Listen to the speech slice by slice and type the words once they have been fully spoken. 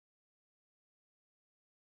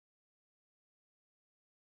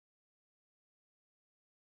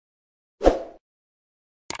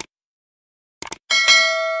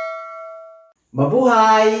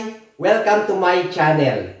Mabuhay! Welcome to my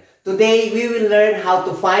channel. Today, we will learn how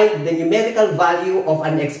to find the numerical value of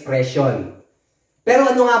an expression. Pero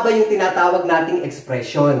ano nga ba yung tinatawag nating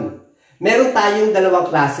expression? Meron tayong dalawang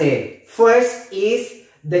klase. First is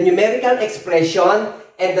the numerical expression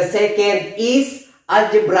and the second is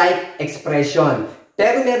algebraic expression.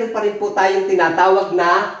 Pero meron pa rin po tayong tinatawag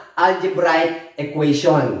na algebraic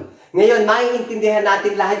equation. Ngayon, maiintindihan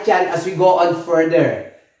natin lahat yan as we go on further.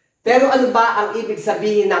 Pero ano ba ang ibig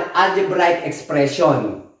sabihin ng algebraic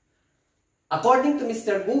expression? According to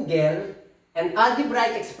Mr. Google, an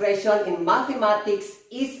algebraic expression in mathematics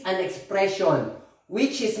is an expression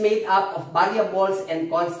which is made up of variables and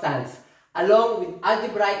constants along with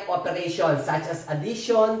algebraic operations such as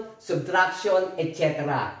addition, subtraction, etc.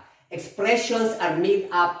 Expressions are made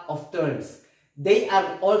up of terms. They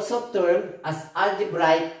are also termed as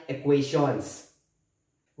algebraic equations.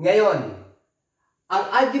 Ngayon, ang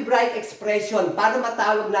algebraic expression, para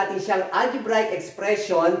matawag natin siyang algebraic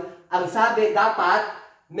expression, ang sabi dapat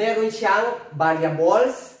meron siyang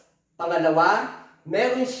variables, pangalawa,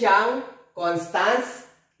 meron siyang constants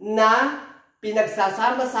na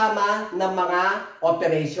pinagsasama-sama ng mga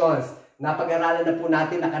operations. Napag-aralan na po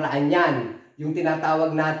natin nakaraan yan, yung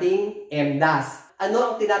tinatawag nating MDAS. Ano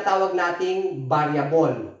ang tinatawag nating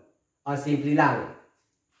variable? Simple lang.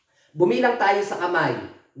 Bumilang tayo sa kamay.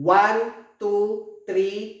 1, 2,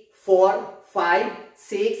 3, 4, 5,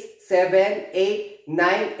 6, 7, 8,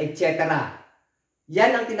 9, etc.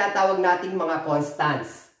 Yan ang tinatawag nating mga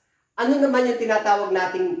constants. Ano naman yung tinatawag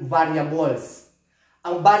nating variables?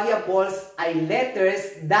 Ang variables ay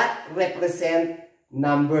letters that represent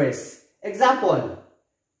numbers. Example,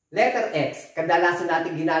 letter X. Kadalasan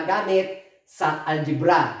natin ginagamit sa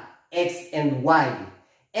algebra. X and Y.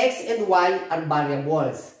 X and Y are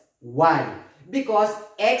variables. Why? Because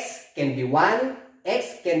X can be 1,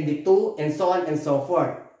 X can be 2, and so on and so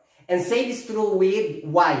forth. And same is true with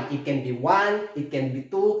Y. It can be 1, it can be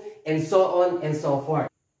 2, and so on and so forth.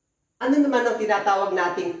 Ano naman ang tinatawag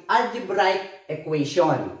nating algebraic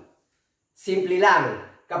equation? Simple lang.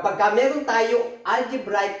 Kapag meron tayong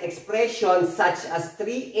algebraic expression such as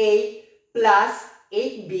 3a plus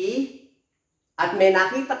 8b at may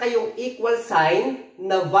nakita kayong equal sign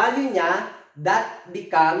na value niya, that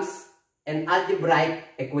becomes an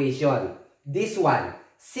algebraic equation. This one,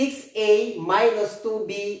 6a minus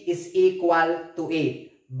 2b is equal to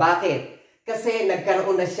 8. Bakit? Kasi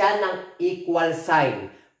nagkaroon na siya ng equal sign.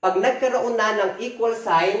 Pag nagkaroon na ng equal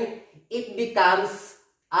sign, it becomes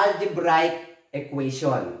algebraic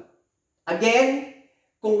equation. Again,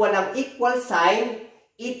 kung walang equal sign,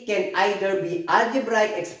 it can either be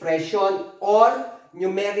algebraic expression or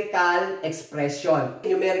numerical expression.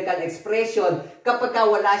 Numerical expression kapag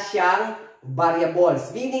wala siyang variables.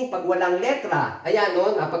 Meaning, pag walang letra, ayan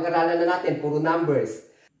o, napag-aralan na natin, puro numbers.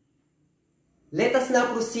 Let us now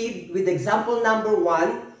proceed with example number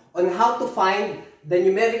 1 on how to find the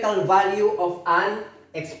numerical value of an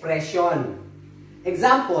expression.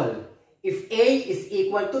 Example, if A is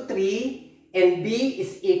equal to 3 and B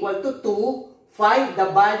is equal to 2, find the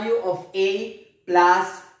value of A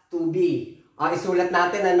plus 2B. Isulat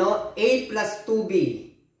natin ano, A plus 2B.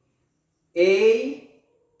 A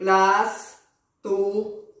plus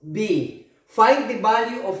 2b. Find the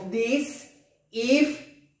value of this if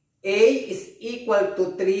a is equal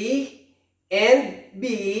to 3 and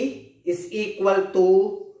b is equal to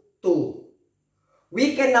 2.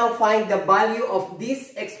 We can now find the value of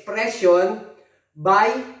this expression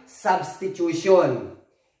by substitution.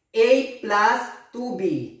 A plus 2b.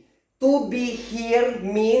 2b here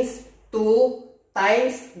means 2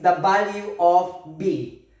 times the value of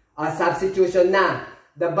b. Substitution na.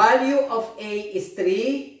 The value of A is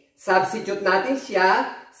 3. Substitute natin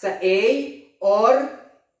siya sa A, or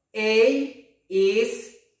A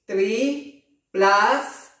is 3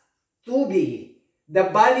 plus 2B.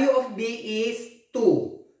 The value of B is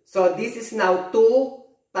 2. So this is now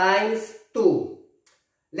 2 times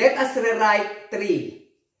 2. Let us rewrite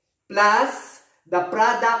 3 plus the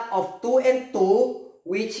product of 2 and 2,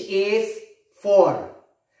 which is 4.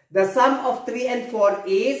 The sum of 3 and 4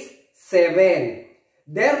 is 7.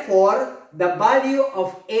 Therefore, the value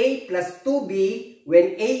of A plus 2B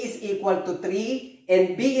when A is equal to 3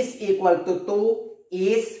 and B is equal to 2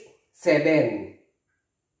 is 7.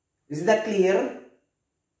 Is that clear?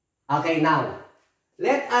 Okay, now,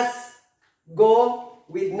 let us go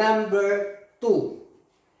with number 2.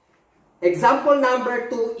 Example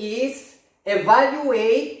number 2 is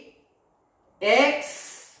evaluate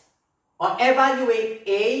X or evaluate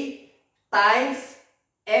A times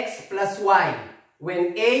X plus Y.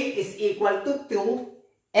 When A is equal to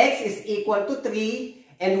 2, X is equal to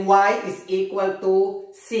 3, and y is equal to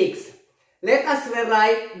 6. Let us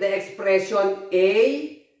rewrite the expression a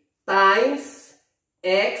times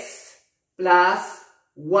x plus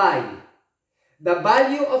y. The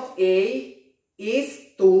value of a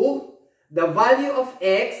is 2, the value of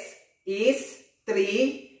x is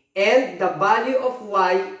 3, and the value of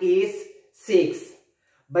y is 6.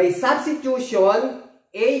 By substitution,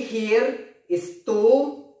 a here is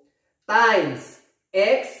 2 times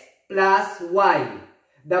x plus y.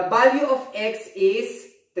 The value of x is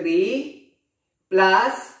 3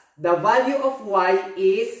 plus the value of y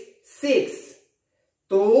is 6.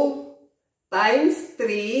 2 times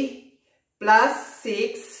 3 plus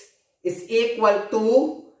 6 is equal to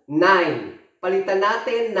 9. Palitan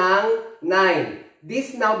natin ng 9.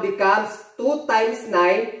 This now becomes 2 times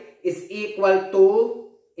 9 is equal to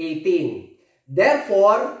 18.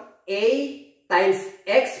 Therefore, a times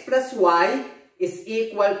x plus y is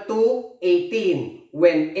equal to 18.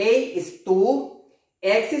 When a is 2,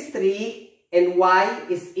 x is 3, and y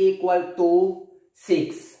is equal to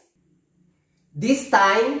 6. This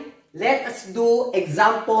time, let us do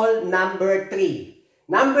example number 3.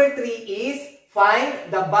 Number 3 is find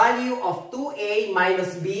the value of 2a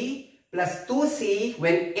minus b plus 2c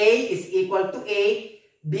when a is equal to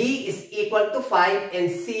 8, b is equal to 5, and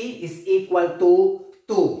c is equal to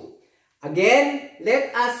 2. Again,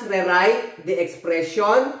 let us rewrite the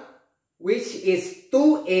expression which is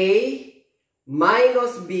 2a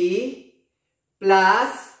minus b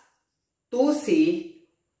plus 2c,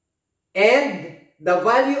 and the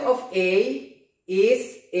value of a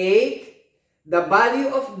is 8, the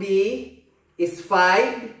value of b is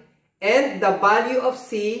 5, and the value of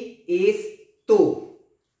c is 2.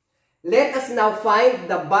 Let us now find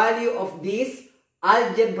the value of this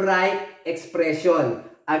algebraic expression.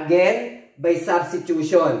 Again, by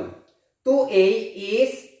substitution. 2a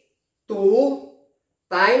is 2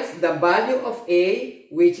 times the value of a,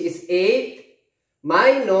 which is 8,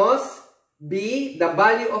 minus b, the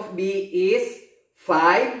value of b is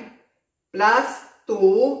 5, plus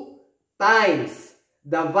 2 times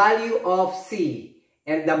the value of c.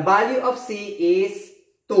 And the value of c is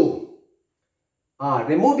 2.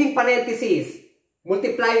 Removing parentheses,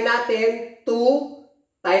 multiply natin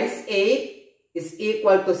 2 times 8 is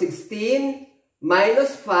equal to 16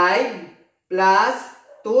 minus 5 plus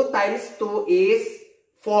 2 times 2 is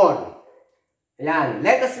 4. Ayan.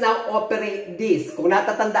 Let us now operate this. Kung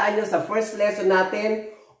natatandaan nyo sa first lesson natin,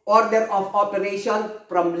 order of operation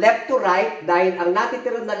from left to right, dahil ang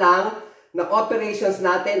natitira na lang na operations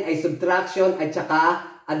natin ay subtraction at saka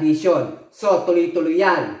addition. So, tuloy-tuloy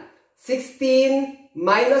yan. 16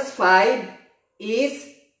 minus 5 is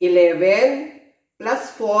 11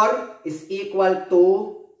 plus 4 is equal to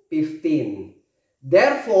 15.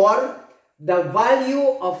 Therefore, the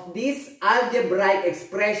value of this algebraic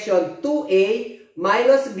expression 2a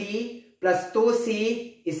minus b plus 2c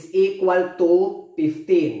is equal to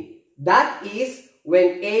 15. That is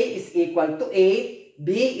when a is equal to 8,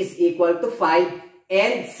 b is equal to 5,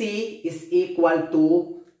 and c is equal to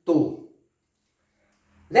 2.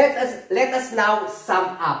 Let us now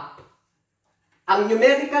sum up. Ang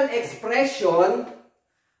numerical expression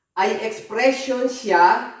ay expression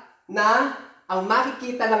siya na ang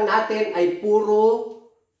makikita lang natin ay puro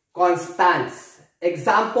constants.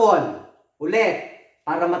 Example, ulit,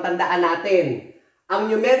 para matandaan natin. Ang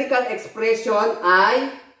numerical expression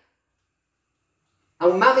ay,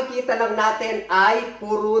 ang makikita lang natin ay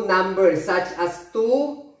puro numbers such as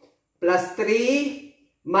 2 plus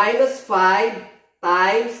 3 minus 5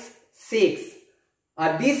 times 6.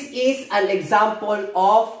 This is an example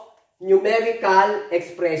of numerical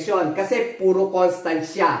expression kasi puro constant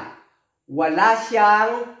siya. Wala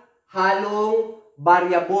siyang halong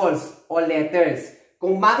variables o letters.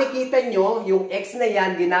 Kung makikita nyo, yung x na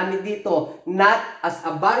yan ginamit dito not as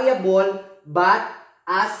a variable but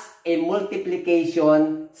as a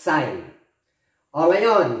multiplication sign. O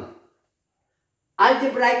ngayon,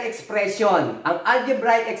 algebraic expression. Ang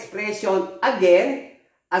algebraic expression, again,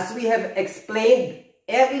 as we have explained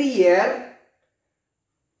earlier,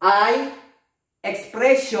 ay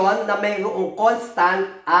expression na mayroong constant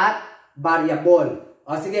at variable.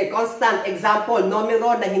 O sige, constant. Example,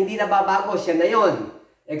 numero na hindi nababago. Siya na yun.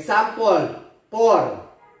 Example,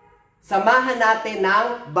 4. Samahan natin ng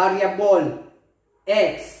variable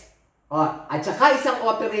x. At saka isang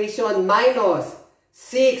operation minus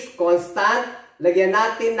 6 constant. Lagyan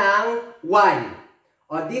natin ng y.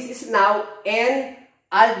 This is now an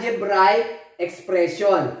algebraic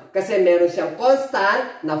expression. Kasi meron siyang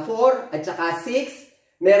constant na 4 at saka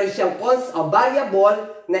 6. Meron siyang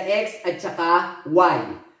variable na x at saka y.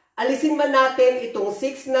 Alisin man natin itong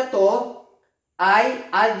 6 na to ay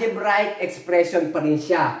algebraic expression pa rin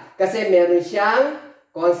siya. Kasi meron siyang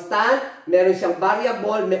constant, meron siyang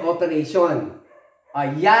variable, may operation.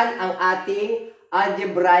 Yan ang ating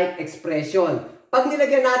algebraic expression. Pag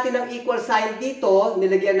nilagyan natin ng equal sign dito,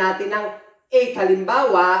 nilagyan natin ng 8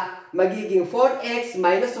 halimbawa, magiging 4x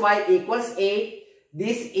minus y equals 8.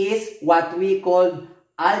 This is what we call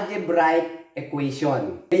algebraic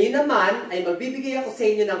equation. Ngayon naman ay magbibigay ako sa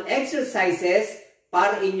inyo ng exercises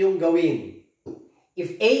para inyong gawin.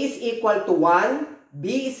 If A is equal to 1,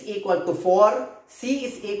 B is equal to 4, C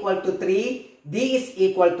is equal to 3, D is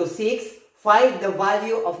equal to 6, find the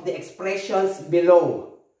value of the expressions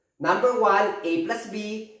below. Number 1, A plus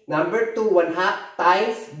B. Number 2, 1/2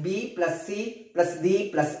 times B plus C plus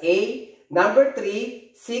D plus A. Number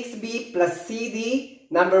 3, 6B plus CD.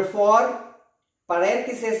 Number 4,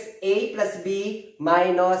 parenthesis A plus B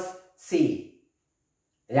minus C.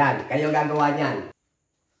 Ayan, kayo gagawa niyan.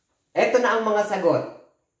 Ito na ang mga sagot.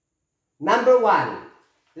 Number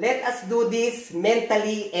 1, let us do this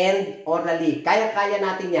mentally and orally. Kaya-kaya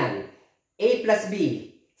natin yan. A plus B.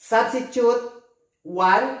 Substitute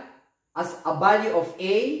 1 as a value of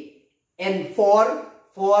A and 4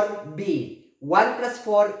 for B. 1 plus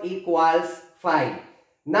 4 equals 5.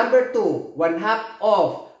 Number 2, 1/2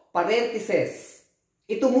 of parenthesis.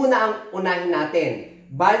 Ito muna ang unahin natin.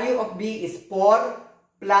 Value of B is 4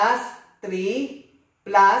 plus 3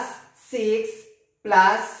 plus 6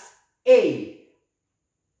 plus A.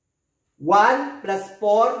 1 plus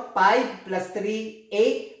 4, 5 plus 3,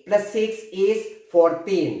 8 plus 6 is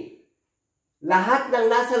 14. Lahat ng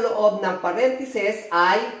nasa loob ng parentheses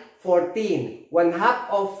ay 14.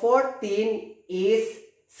 1/2 of 14 is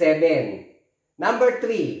 7. Number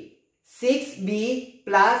 3, 6B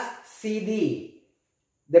plus CD.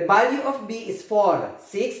 The value of B is 4.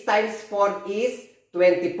 6 times 4 is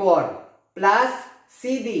 24. Plus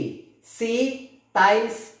CD. C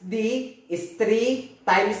times D is 3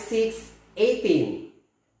 times 6, 18.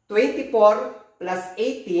 24 plus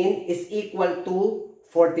 18 is equal to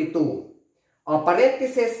 42. O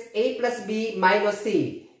parenthesis A plus B minus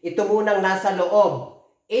C. Ito munang nasa loob.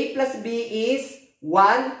 A plus B is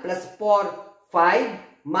 1 plus 4,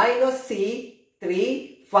 5 minus C,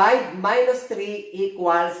 3. 5 minus 3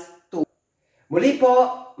 equals 2. Muli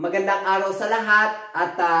po, magandang araw sa lahat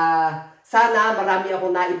at sana marami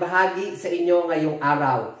akong naibahagi sa inyo ngayong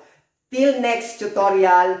araw. Till next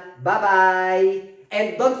tutorial, bye-bye!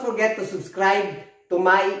 And don't forget to subscribe to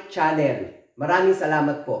my channel. Maraming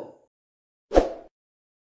salamat po.